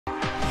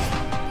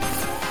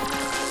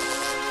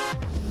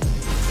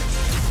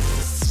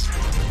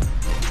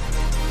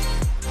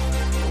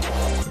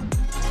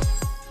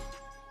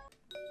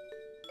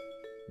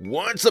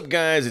What's up,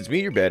 guys? It's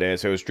me, your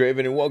badass host,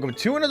 Draven, and welcome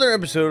to another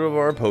episode of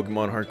our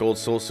Pokemon Heart Gold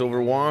Soul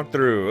Silver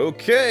walkthrough.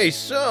 Okay,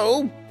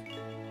 so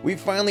we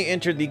finally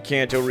entered the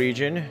Kanto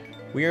region.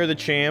 We are the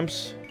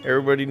champs.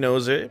 Everybody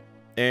knows it.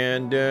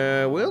 And,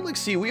 well, let's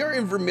see. We are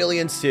in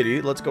Vermilion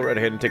City. Let's go right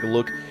ahead and take a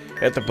look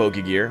at the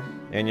Pokegear.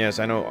 And yes,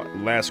 I know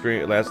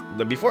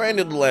before I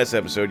ended the last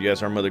episode,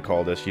 yes, our mother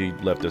called us. She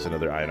left us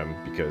another item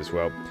because,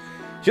 well,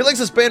 she likes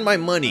to spend my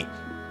money.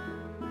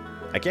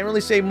 I can't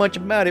really say much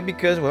about it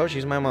because, well,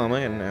 she's my mama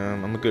and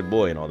I'm a good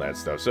boy and all that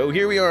stuff. So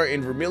here we are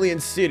in Vermilion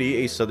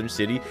City, a southern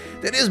city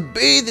that is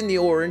bathed in the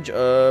orange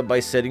by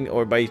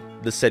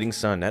the setting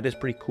sun. That is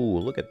pretty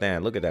cool. Look at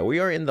that. Look at that. We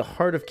are in the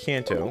heart of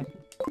Kanto.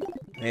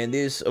 And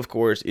this, of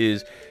course,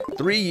 is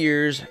 3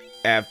 years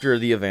after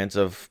the events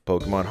of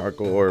Pokemon Heart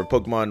Gold, or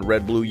Pokemon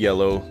Red, Blue,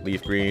 Yellow,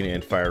 Leaf Green,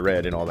 and Fire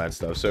Red, and all that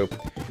stuff. So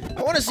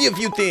I want to see a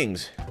few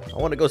things. I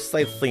want to go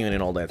sightseeing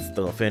and all that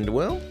stuff. And,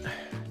 well,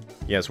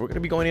 yes, we're going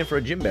to be going in for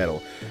a gym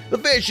battle. The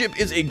Fast Ship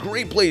is a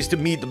great place to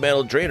meet the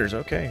battle trainers.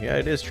 Okay, yeah,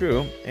 it is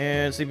true.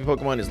 And Sleepy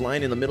Pokemon is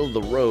lying in the middle of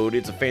the road.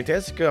 It's a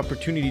fantastic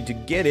opportunity to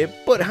get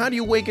it, but how do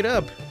you wake it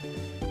up?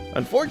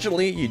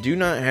 Unfortunately, you do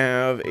not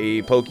have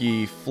a Poke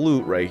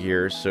Flute right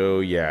here, so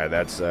yeah,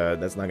 that's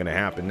not going to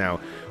happen. Now,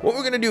 what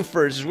we're going to do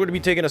first is we're going to be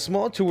taking a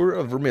small tour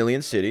of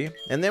Vermilion City,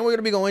 and then we're going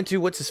to be going to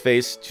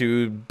What's-His-Face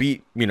to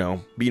beat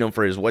him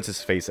for his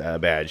What's-His-Face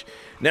badge.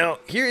 Now,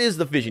 here is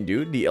the fishing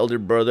dude, the elder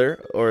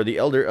brother, or the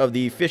elder of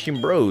the fishing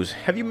bros.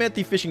 Have you met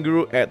the fishing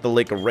guru at the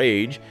Lake of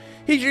Rage?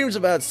 He dreams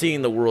about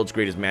seeing the world's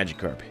greatest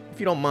Magikarp. If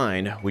you don't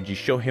mind, would you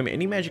show him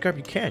any Magikarp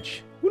you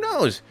catch? Who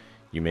knows?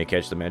 You may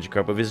catch the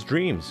Magikarp of his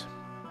dreams.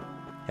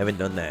 Haven't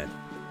done that.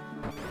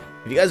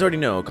 If you guys already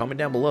know, comment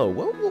down below.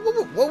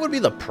 What would be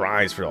the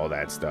prize for all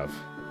that stuff?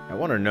 I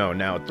want to know.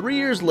 Now, 3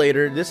 years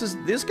later,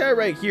 this guy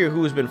right here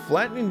who has been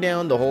flattening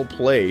down the whole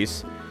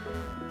place.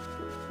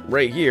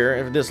 Right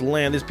here, this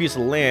piece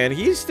of land,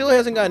 he still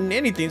hasn't gotten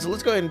anything, so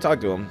let's go ahead and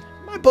talk to him.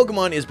 My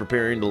Pokemon is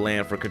preparing the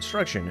land for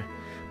construction,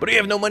 but I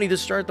have no money to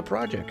start the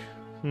project.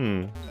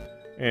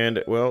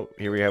 And, well,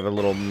 here we have a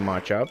little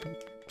Machop.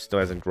 Still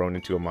hasn't grown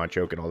into a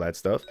Machoke and all that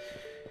stuff.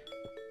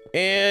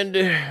 And,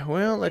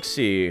 well, let's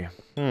see.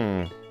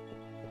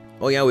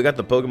 Oh, yeah, we got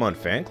the Pokemon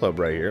fan club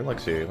right here.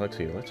 Let's see.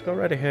 Let's go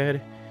right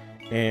ahead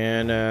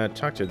and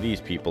talk to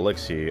these people.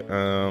 Let's see.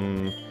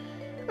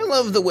 I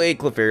love the way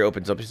Clefairy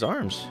opens up his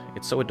arms.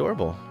 It's so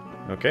adorable.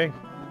 Okay.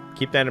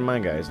 Keep that in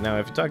mind, guys. Now,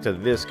 if you talk to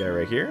this guy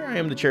right here, I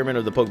am the chairman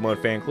of the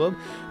Pokemon fan club.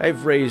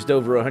 I've raised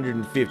over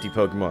 150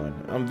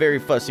 Pokemon. I'm very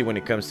fussy when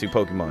it comes to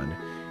Pokemon.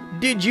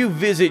 Did you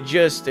visit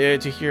just to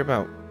hear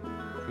about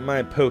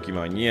my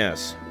Pokemon?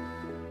 Yes.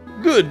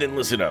 Good, then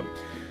listen up.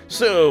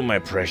 So, my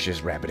precious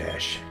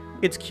Rapidash.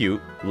 It's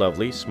cute,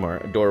 lovely,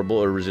 smart,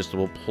 adorable,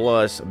 irresistible,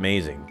 plus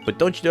amazing. But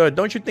don't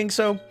you think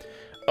so?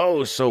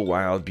 Oh, so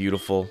wild,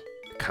 beautiful,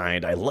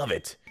 kind. I love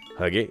it.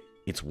 Hug it.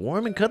 It's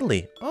warm and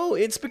cuddly. Oh,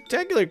 it's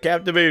spectacular,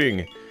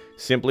 captivating.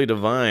 Simply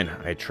divine.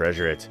 I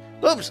treasure it.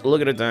 Oops,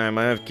 look at the time.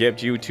 I've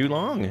kept you too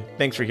long.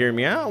 Thanks for hearing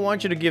me out. I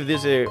want you to give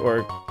this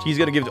or he's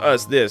gonna give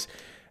us this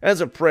as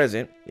a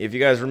present. If you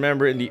guys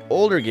remember, in the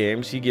older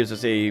games, he gives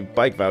us a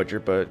bike voucher,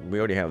 but we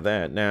already have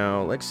that.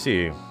 Now, let's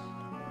see.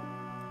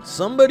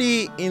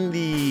 Somebody in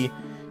the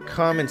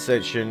comment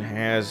section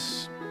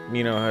has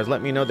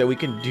let me know that we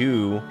can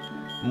do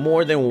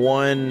more than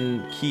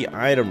one key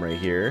item right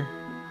here.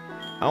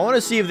 I want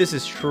to see if this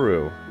is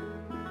true.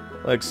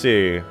 Let's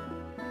see.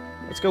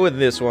 Let's go with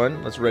this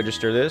one. Let's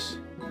register this.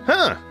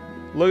 Huh.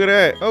 Look at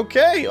that.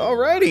 Okay,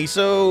 alrighty.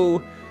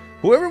 So,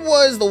 whoever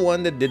was the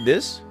one that did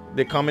this,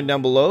 comment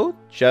down below.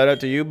 Shout out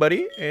to you,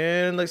 buddy.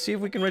 And let's see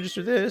if we can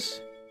register this.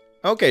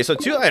 Okay, so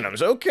 2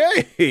 items.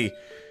 Okay.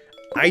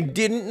 I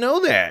didn't know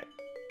that.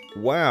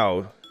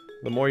 Wow.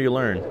 The more you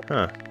learn.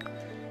 Huh.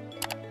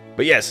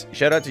 But yes,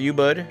 shout out to you,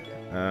 bud.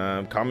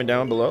 Comment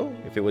down below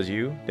if it was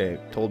you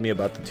that told me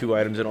about the 2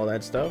 items and all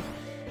that stuff.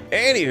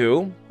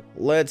 Anywho,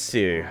 let's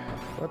see.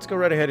 Let's go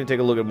right ahead and take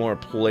a look at more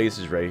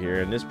places right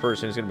here. And this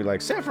person is going to be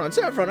like, Saffron,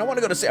 I want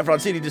to go to Saffron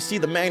City to see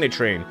the Magnet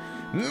Train.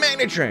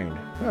 Magnet Train.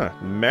 Huh,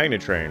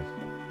 Magnet Train.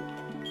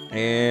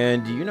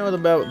 And do you know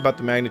about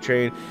the Magnet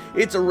Train?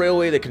 It's a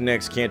railway that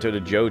connects Kanto to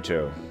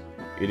Johto.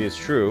 It is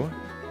true.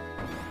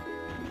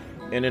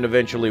 And then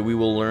eventually we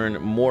will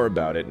learn more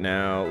about it.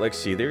 Now, let's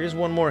see. There is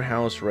one more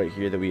house right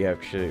here that we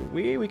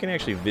can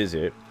actually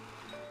visit.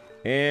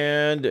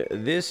 And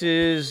this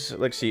is,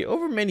 let's see,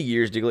 over many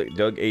years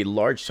dug a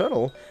large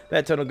tunnel.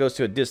 That tunnel goes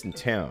to a distant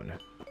town.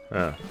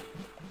 Huh.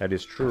 That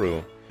is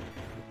true.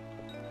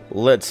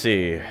 Let's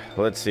see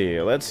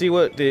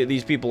what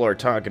these people are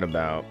talking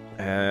about.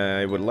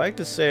 I would like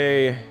to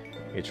say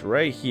it's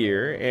right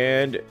here.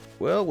 And,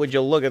 well, would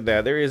you look at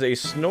that? There is a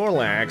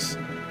Snorlax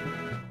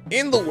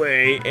in the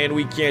way, and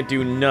we can't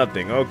do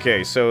nothing.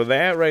 Okay, so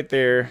that right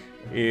there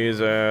is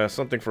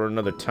something for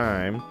another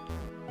time.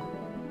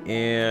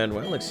 And,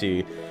 well, let's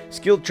see.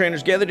 Skilled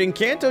trainers gathered in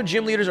Kanto.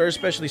 Gym leaders are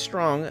especially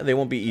strong. They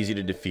won't be easy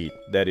to defeat.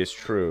 That is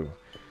true.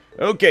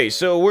 Okay,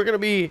 so we're going to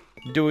be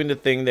doing the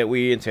thing that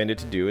we intended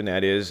to do, and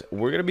that is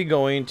we're going to be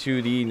going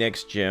to the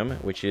next gym,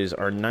 which is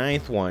our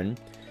 9th one.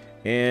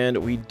 And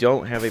we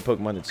don't have a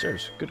Pokemon that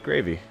surfs. Good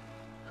gravy.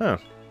 Huh.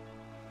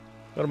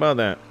 What about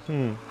that?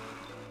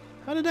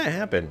 How did that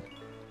happen?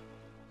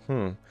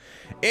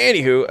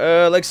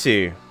 Anywho, let's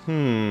see.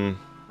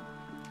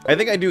 I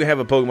think I do have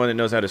a Pokemon that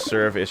knows how to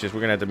surf. It's just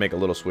we're gonna have to make a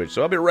little switch.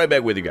 So I'll be right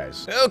back with you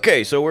guys.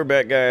 Okay, so we're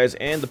back, guys.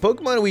 And the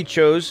Pokemon we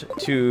chose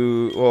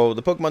to... Well,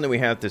 the Pokemon that we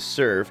have to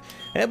surf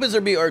happens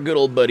to be our good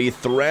old buddy,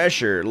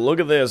 Thrasher. Look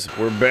at this.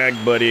 We're back,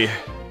 buddy.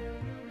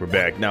 We're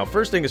back. Now,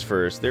 first thing is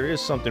first. There is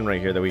something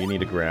right here that we need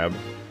to grab.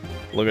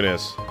 Look at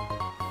this.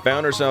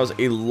 Found ourselves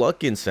a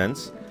Luck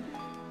Incense.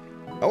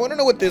 I want to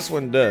know what this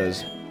one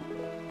does.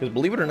 Because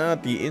believe it or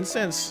not, the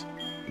incense,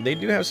 they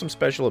do have some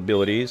special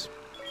abilities.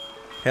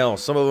 Hell,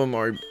 some of them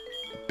are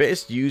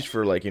best used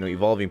for, like, you know,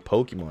 evolving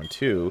Pokemon,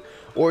 too.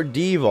 Or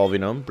de-evolving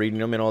them, breeding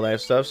them, and all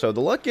that stuff. So,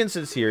 the Luck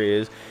Incense here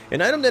is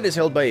an item that is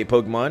held by a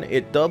Pokemon.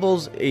 It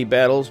doubles a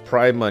battle's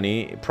prize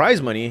money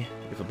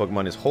if a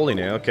Pokemon is holding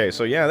it. Okay,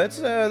 so, yeah,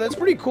 that's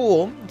pretty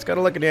cool. It's got,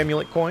 like, an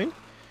amulet coin.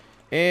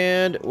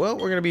 And, well,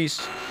 we're gonna be,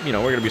 you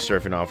know, we're gonna be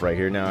surfing off right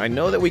here. Now, I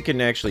know that we can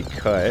actually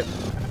cut.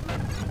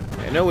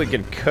 I know we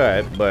can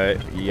cut,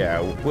 but, yeah,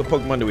 what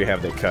Pokemon do we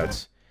have that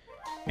cuts?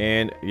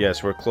 And,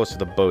 yes, we're close to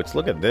the boats.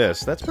 Look at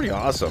this. That's pretty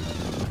awesome.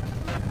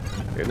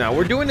 Now,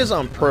 we're doing this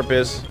on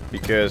purpose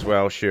because,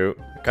 well, shoot.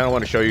 I kind of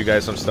want to show you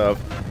guys some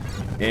stuff.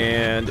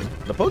 And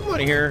the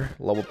Pokemon here,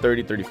 level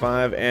 30,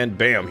 35, and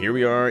bam, here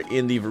we are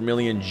in the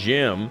Vermilion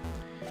Gym.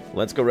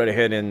 Let's go right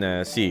ahead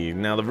and see.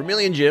 Now, the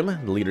Vermilion Gym,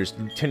 the leader is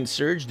Lieutenant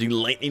Surge, the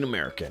Lightning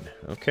American.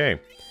 Okay.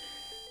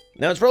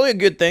 Now, it's probably a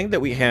good thing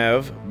that we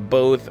have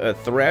both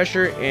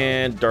Thrasher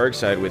and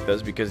Darkseid with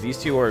us, because these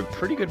two are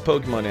pretty good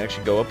Pokemon to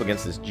actually go up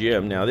against this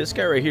gym. Now, this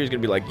guy right here is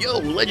going to be like, yo,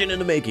 legend in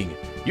the making.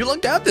 You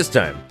lucked out this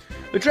time.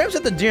 The traps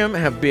at the gym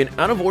have been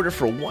out of order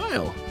for a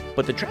while,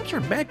 but the traps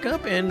are back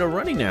up and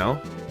running now.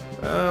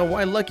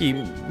 Why lucky,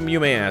 you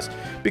may ask?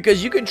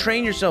 Because you can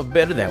train yourself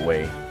better that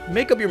way.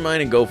 Make up your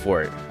mind and go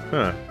for it.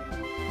 Huh.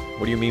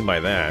 What do you mean by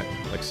that?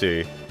 Let's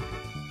see.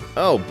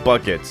 Oh,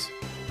 buckets.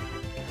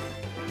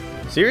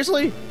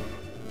 Seriously?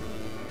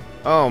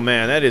 Oh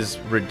man, that is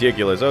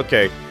ridiculous.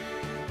 Okay.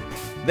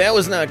 That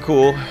was not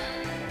cool.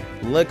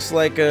 Looks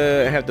like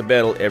I have to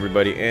battle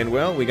everybody. And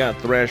well, we got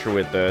Thrasher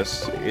with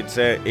us. It's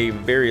at a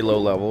very low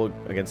level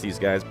against these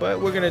guys,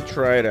 but we're gonna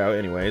try it out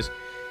anyways.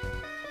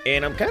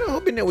 And I'm kind of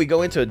hoping that we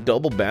go into a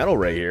double battle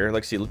right here.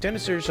 Let's see,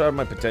 Lieutenant Surge saw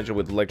my potential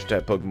with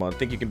Electric-type Pokemon.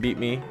 Think you can beat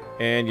me?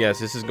 And yes,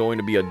 this is going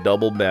to be a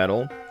double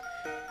battle.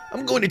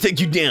 I'm going to take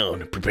you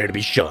down. Prepare to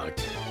be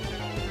shocked.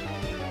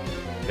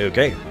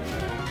 Okay.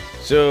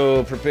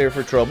 So, prepare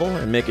for trouble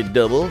and make it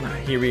double.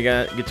 Here we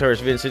got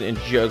Guitarist Vincent and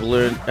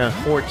Juggler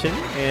Horton,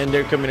 and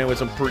they're coming in with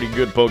some pretty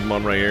good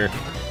Pokemon right here.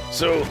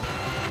 So,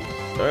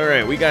 all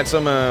right, we got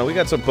some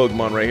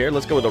Pokemon right here.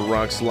 Let's go with a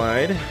Rock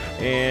Slide,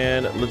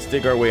 and let's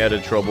dig our way out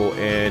of trouble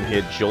and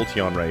hit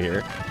Jolteon right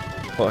here.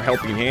 Well,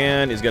 Helping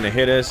Hand is gonna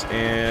hit us,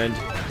 and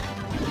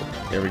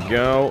there we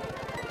go.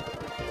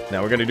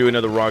 Now we're gonna do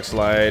another Rock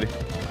Slide,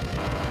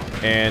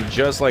 and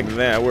just like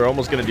that, we're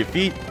almost gonna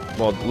defeat,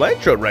 well,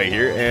 Electrode right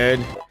here,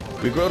 and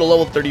we grow to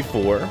level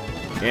 34,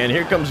 and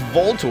here comes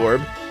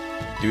Voltorb.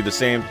 Do the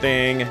same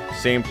thing,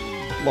 same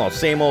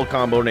old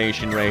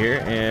combination right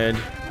here, and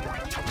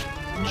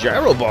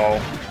Gyro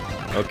Ball.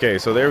 Okay,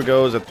 so there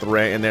goes a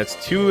threat, and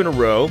that's 2 in a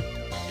row.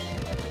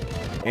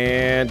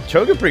 And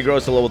Togepi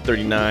grows to level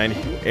 39,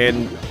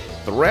 and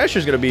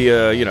Thrasher's gonna be,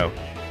 you know,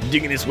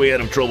 digging his way out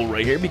of trouble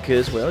right here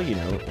because, well, you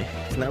know,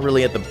 it's not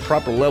really at the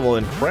proper level,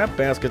 and Crap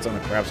Basket's on a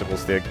Crapsicle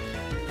Stick.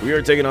 We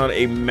are taking on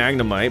a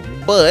Magnemite,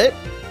 but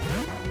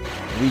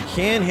we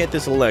can hit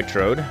this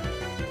Electrode.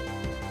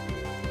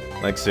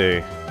 Let's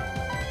see.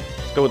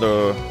 Let's go with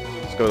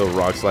the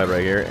Rock Slide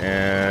right here,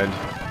 and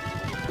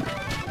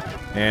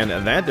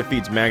that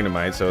defeats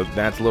Magnemite, so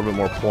that's a little bit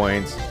more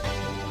points.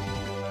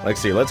 Let's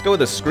see. Let's go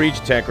with a Screech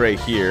Attack right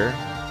here,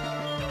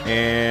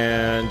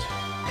 and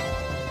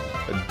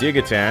a Dig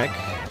Attack,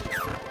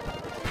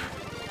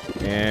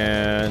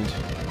 and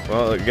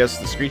well, I guess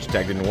the Screech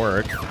Attack didn't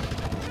work.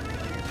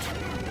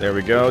 There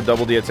we go.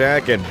 Double the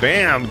attack, and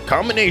bam!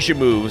 Combination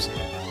moves.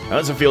 How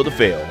does it feel to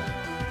fail?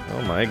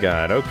 Oh my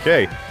god,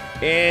 okay.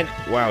 And,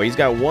 wow, he's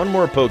got one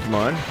more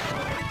Pokemon.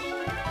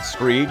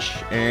 Screech,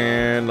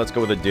 and let's go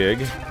with a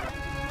Dig.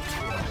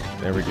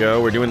 There we go,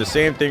 we're doing the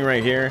same thing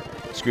right here.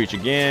 Screech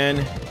again.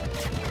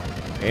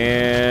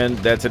 And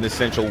that's an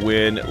essential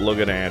win. Look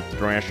at that,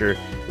 Thrasher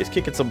is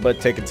kicking some butt,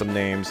 taking some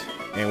names.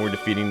 And we're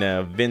defeating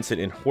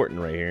Vincent and Horton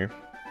right here.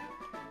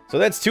 So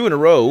that's 2 in a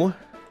row.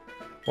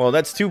 Well,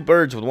 that's 2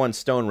 birds with 1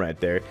 stone right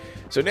there.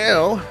 So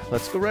now,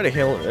 let's go right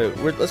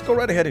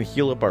ahead and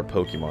heal up our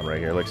Pokemon right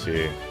here. Let's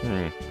see.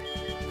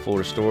 Full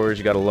restores,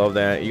 you gotta love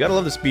that. You gotta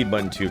love the speed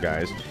button too,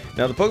 guys.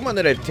 Now, the Pokemon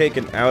that I've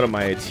taken out of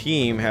my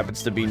team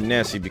happens to be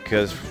Nessie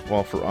because,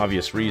 well, for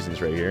obvious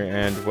reasons right here.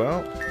 And,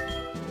 well,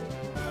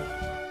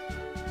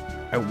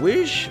 I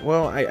wish,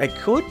 well, I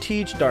could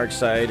teach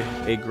Darkseid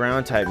a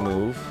ground-type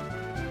move,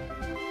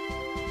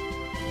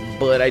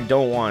 but I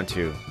don't want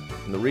to.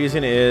 And the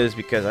reason is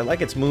because I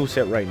like its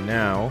moveset right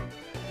now,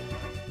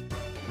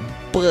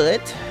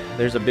 but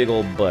there's a big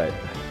old butt.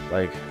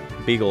 Like,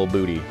 big old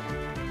booty.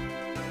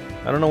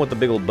 I don't know what the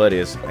big old butt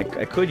is.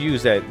 I could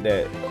use that,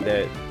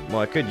 well,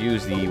 I could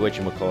use the,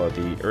 whatchamacallit,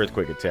 the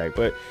earthquake attack,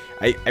 but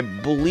I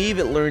believe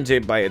it learns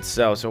it by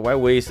itself, so why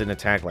waste an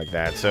attack like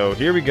that? So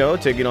here we go,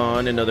 taking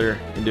on another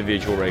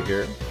individual right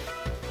here.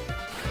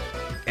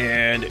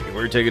 And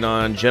we're taking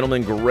on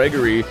Gentleman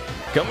Gregory,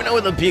 coming out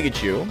with a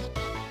Pikachu.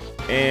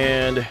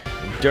 And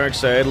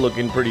Darkseid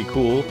looking pretty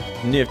cool,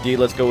 nifty.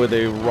 Let's go with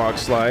a Rock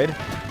Slide.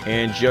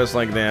 And just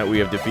like that, we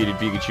have defeated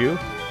Pikachu.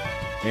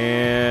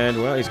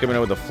 And, well, he's coming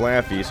out with a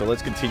Flaffy, so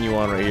let's continue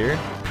on right here.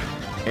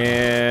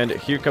 And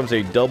here comes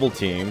a double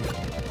team.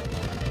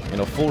 And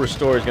a full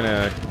restore is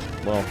gonna,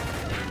 well,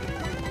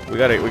 we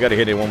gotta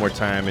hit it one more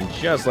time, and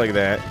just like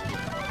that.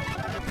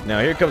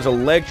 Now here comes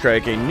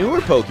Electrike, a newer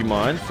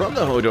Pokemon from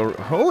the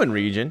Hoenn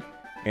region.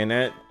 And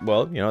that,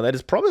 well, you know, that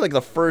is probably like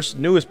the first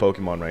newest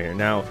Pokemon right here.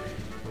 Now,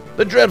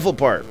 the dreadful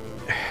part.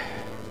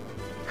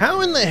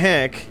 How in the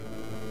heck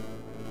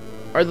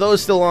are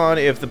those still on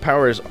if the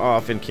power is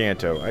off in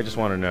Kanto? I just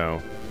want to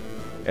know.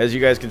 As you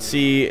guys can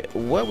see,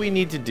 what we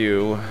need to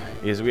do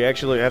is we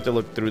actually have to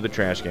look through the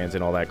trash cans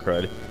and all that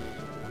crud.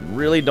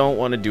 Really don't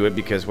want to do it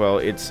because, well,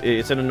 it's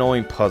an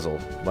annoying puzzle.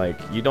 Like,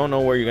 you don't know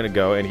where you're going to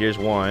go, and here's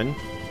one.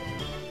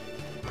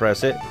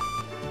 Press it.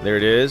 There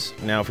it is.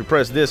 Now, if we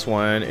press this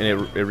one, and it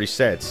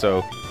resets.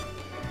 So,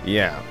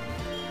 yeah.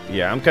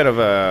 Yeah, I'm kind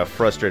of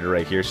frustrated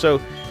right here. So,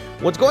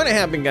 what's going to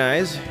happen,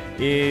 guys,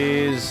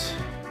 is...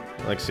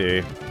 Let's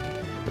see.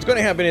 What's going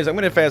to happen is I'm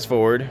going to fast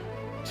forward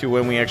to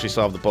when we actually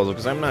solve the puzzle,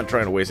 because I'm not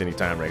trying to waste any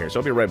time right here. So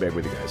I'll be right back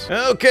with you guys.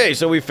 Okay,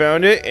 so we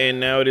found it, and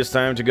now it is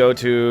time to go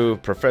to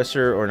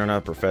Professor, or no,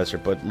 not Professor,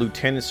 but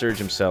Lieutenant Surge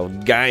himself,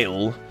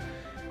 Guile.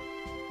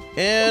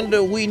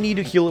 And we need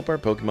to heal up our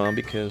Pokemon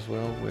because,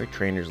 well, we're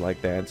trainers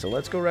like that. So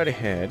let's go right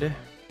ahead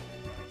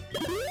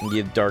and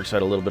give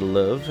Darkseid a little bit of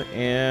love.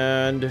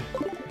 And,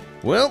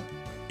 well,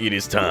 it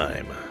is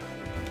time.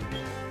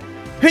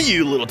 Hey,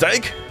 you little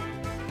tyke.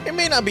 It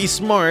may not be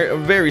smart, or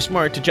very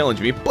smart, to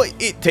challenge me, but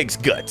it takes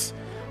guts.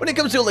 When it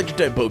comes to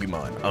electric-type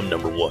Pokemon, I'm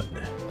 #1.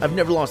 I've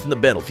never lost in the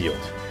battlefield.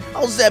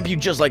 I'll zap you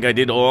just like I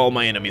did all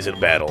my enemies in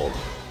battle.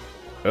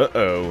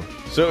 Uh-oh.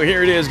 So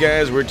here it is,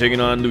 guys. We're taking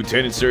on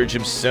Lieutenant Surge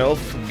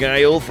himself,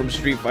 Guile from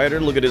Street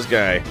Fighter. Look at this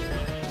guy.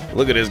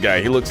 Look at this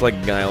guy. He looks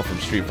like Guile from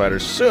Street Fighter.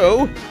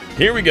 So,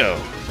 here we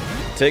go.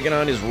 Taking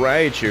on his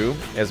Raichu.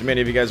 As many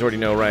of you guys already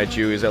know,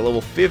 Raichu is at level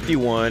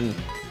 51.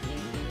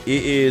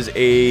 It is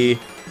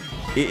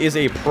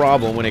a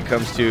problem when it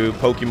comes to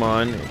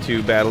Pokemon,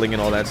 to battling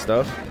and all that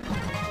stuff.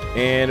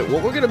 And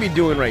what we're going to be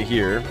doing right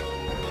here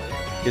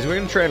is we're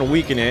going to try and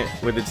weaken it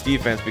with its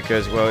defense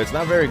because, well, it's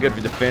not very good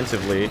for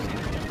defensively.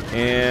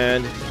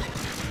 And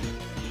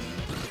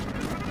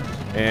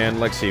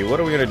let's see, what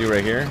are we going to do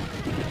right here?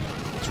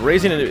 It's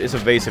raising its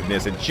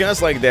evasiveness, and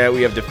just like that,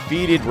 we have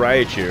defeated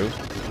Raichu.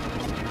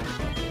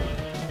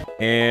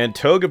 And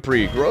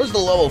Togepi grows to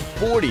level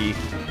 40.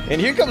 And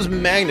here comes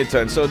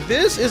Magneton. So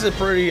this is a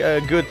pretty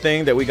good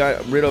thing that we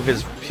got rid of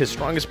his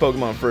strongest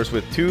Pokemon first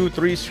with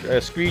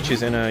 2-3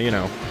 Screeches and a, you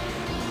know,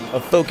 a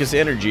Focus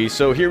Energy.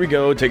 So here we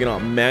go, taking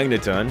on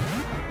Magneton.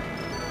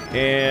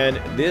 And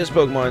this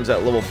Pokemon's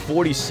at level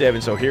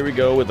 47. So here we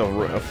go with a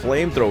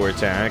Flamethrower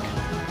attack.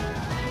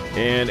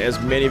 And as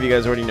many of you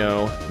guys already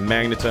know,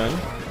 Magneton,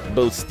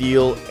 both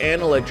Steel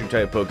and Electric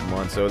type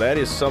Pokemon. So that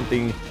is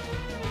something...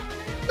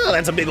 Oh,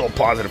 that's a big old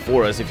positive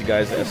for us if you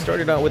guys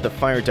started out with a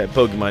Fire-type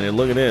Pokemon. And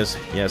look at this.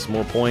 Yes,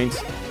 more points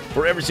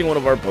for every single one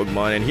of our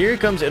Pokemon. And here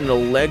comes an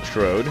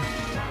Electrode.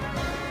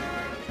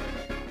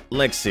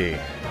 Let's see.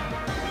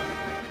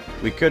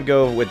 We could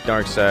go with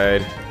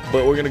Darkseid,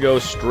 but we're going to go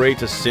straight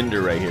to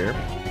Cinder right here.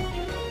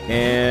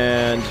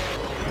 And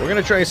we're going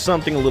to try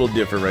something a little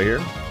different right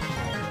here.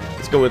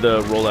 Let's go with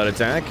a Rollout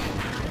attack.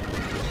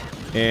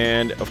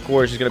 And, of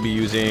course, he's going to be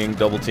using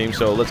Double Team.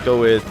 So let's go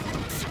with...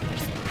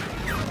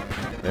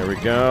 There we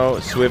go.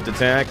 Swift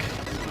attack.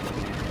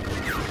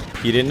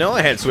 He didn't know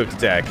I had Swift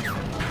attack.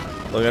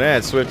 Look at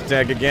that. Swift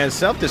attack again.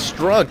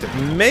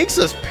 Self-destruct. Makes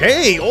us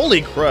pay.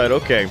 Holy crud.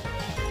 Okay.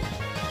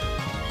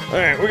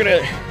 Alright, we're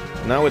gonna...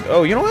 Now with...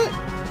 Oh, you know what?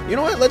 You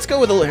know what? Let's go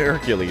with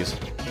Hercules.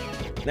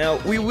 Now,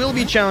 we will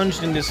be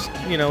challenged in this,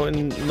 you know,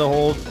 in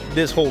the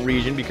this whole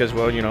region because,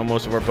 well, you know,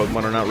 most of our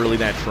Pokemon are not really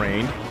that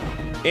trained.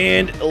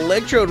 And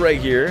Electrode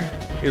right here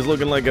is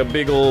looking like a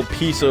big old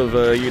piece of,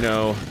 you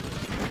know...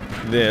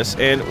 this,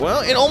 and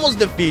well, it almost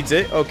defeats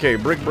it. Okay,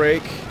 Brick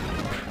Break.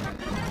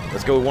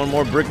 Let's go with one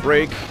more Brick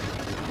Break.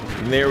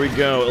 And there we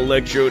go.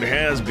 Electrode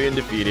has been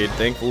defeated.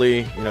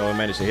 Thankfully, you know, I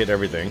managed to hit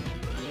everything.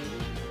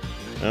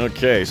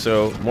 Okay,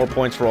 so more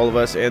points for all of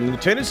us. And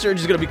Lieutenant Surge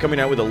is going to be coming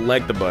out with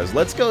Electabuzz.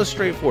 Let's go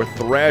straight for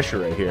Thrasher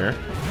right here.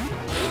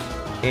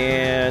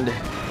 And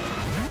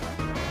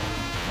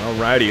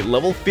alrighty,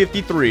 level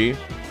 53.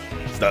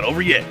 It's not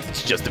over yet.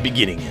 It's just the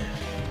beginning.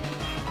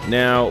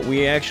 Now,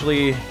 we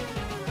actually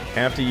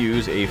have to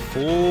use a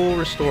full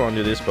restore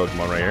onto this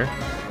Pokemon right here.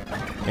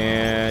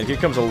 And here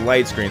comes a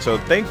light screen. So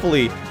thankful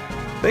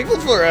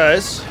for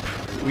us,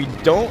 we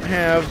don't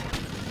have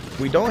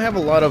a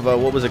lot of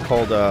what was it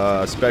called,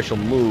 special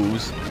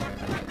moves.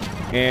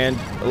 And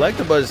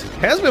Electabuzz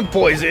has been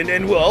poisoned,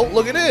 and well,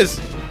 look at this.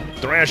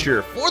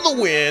 Thrasher for the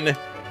win.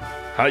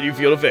 How do you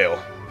feel to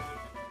fail?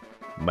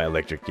 My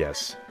electric,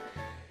 yes.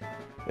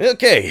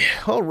 Okay,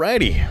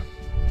 alrighty.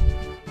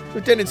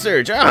 Lieutenant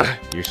Surge,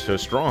 you're so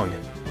strong.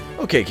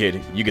 Okay,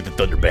 kid, you get the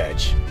Thunder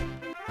Badge.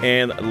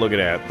 And look at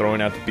that,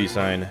 throwing out the peace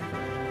sign.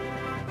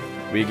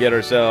 We get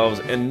ourselves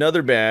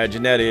another badge,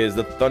 and that is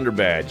the Thunder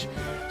Badge.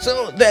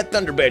 So that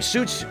Thunder Badge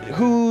suits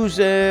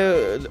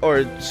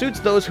suits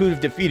those who've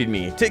defeated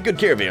me. Take good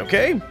care of me,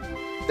 okay?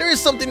 There is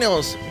something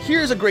else.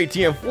 Here's a great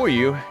TM for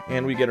you,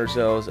 and we get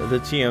ourselves the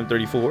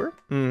TM34.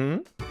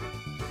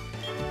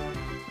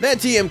 That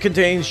TM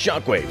contains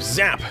Shockwave,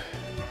 Zap.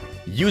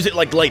 Use it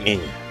like lightning.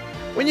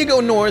 When you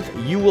go north,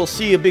 you will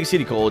see a big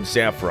city called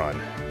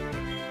Saffron.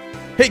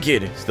 Hey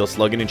kid, still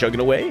slugging and chugging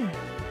away?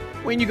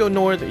 When you go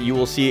north, you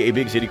will see a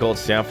big city called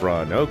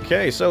Saffron.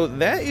 Okay, so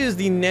that is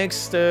the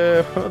next,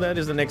 that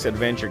is the next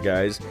adventure,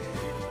 guys.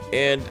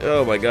 And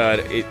oh my God,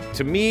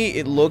 to me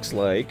it looks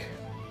like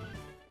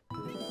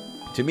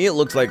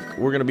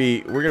we're gonna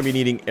be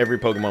needing every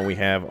Pokemon we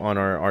have on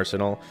our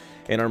arsenal,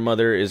 and our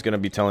mother is gonna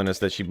be telling us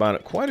that she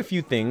bought quite a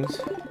few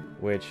things,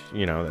 which,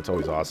 you know, that's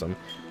always awesome.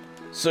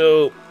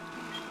 So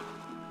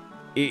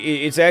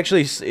it's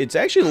actually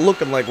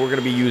looking like we're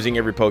gonna be using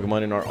every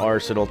Pokemon in our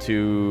arsenal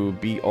to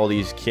beat all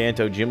these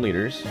Kanto gym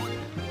leaders.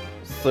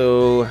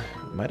 So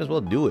might as well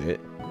do it,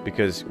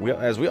 because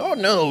as we all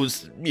know,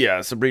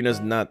 yeah,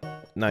 Sabrina's not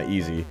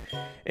easy.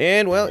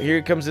 And well,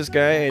 here comes this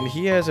guy, and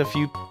he has a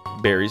few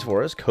berries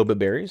for us, Koba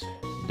berries.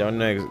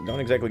 Don't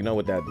exactly know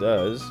what that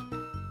does.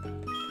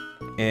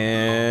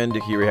 And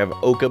here we have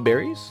Oka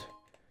berries.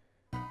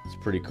 It's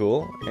pretty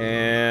cool.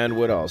 And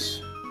what else?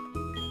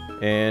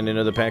 And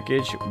another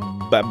package,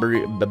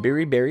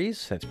 Babiri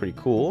berries. That's pretty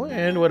cool.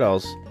 And what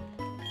else?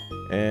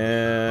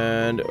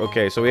 And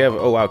okay, so we have,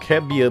 oh wow,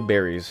 Kebia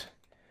berries.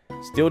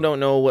 Still don't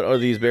know what all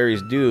these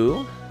berries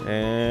do.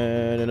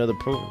 And another,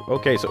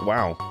 okay, so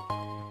wow,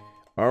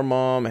 our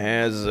mom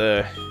has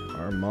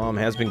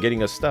been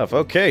getting us stuff.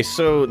 Okay,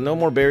 so no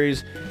more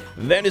berries.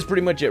 That is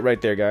pretty much it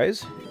right there,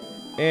 guys.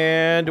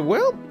 And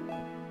well,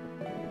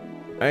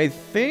 I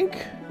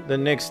think the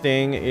next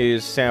thing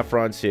is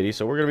Saffron City,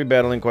 so we're going to be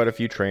battling quite a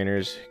few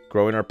trainers,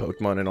 growing our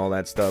Pokemon and all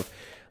that stuff.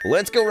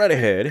 Let's go right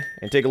ahead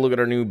and take a look at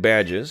our new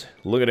badges.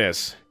 Look at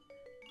this.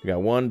 We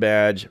got one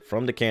badge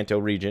from the Kanto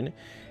region,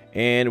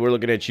 and we're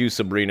looking at you,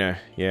 Sabrina.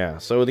 Yeah,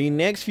 so the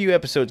next few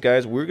episodes,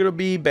 guys, we're going to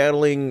be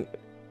battling,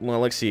 well,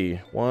 let's see,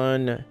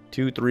 1,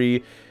 2,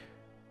 3.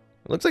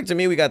 Looks like to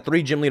me we got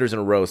 3 gym leaders in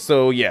a row,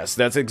 so yes,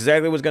 that's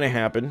exactly what's going to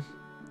happen.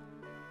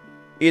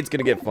 It's going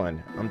to get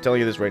fun. I'm telling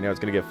you this right now, it's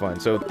going to get fun.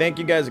 So thank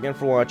you guys again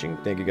for watching.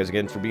 Thank you guys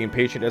again for being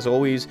patient as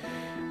always.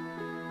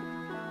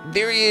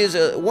 There is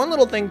one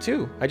little thing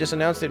too. I just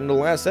announced it in the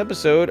last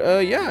episode.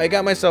 Yeah, I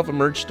got myself a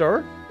merch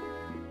store.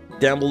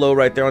 Down below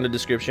right there on the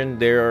description,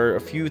 there are a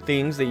few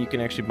things that you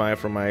can actually buy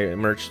from my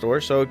merch store.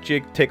 So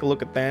take a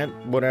look at that,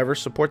 whatever.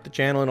 Support the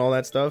channel and all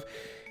that stuff.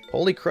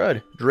 Holy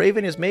crud,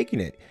 Draven is making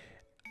it.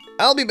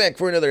 I'll be back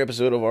for another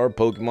episode of our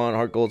Pokemon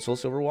Heart Gold Soul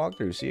Silver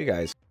walkthrough. See you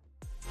guys.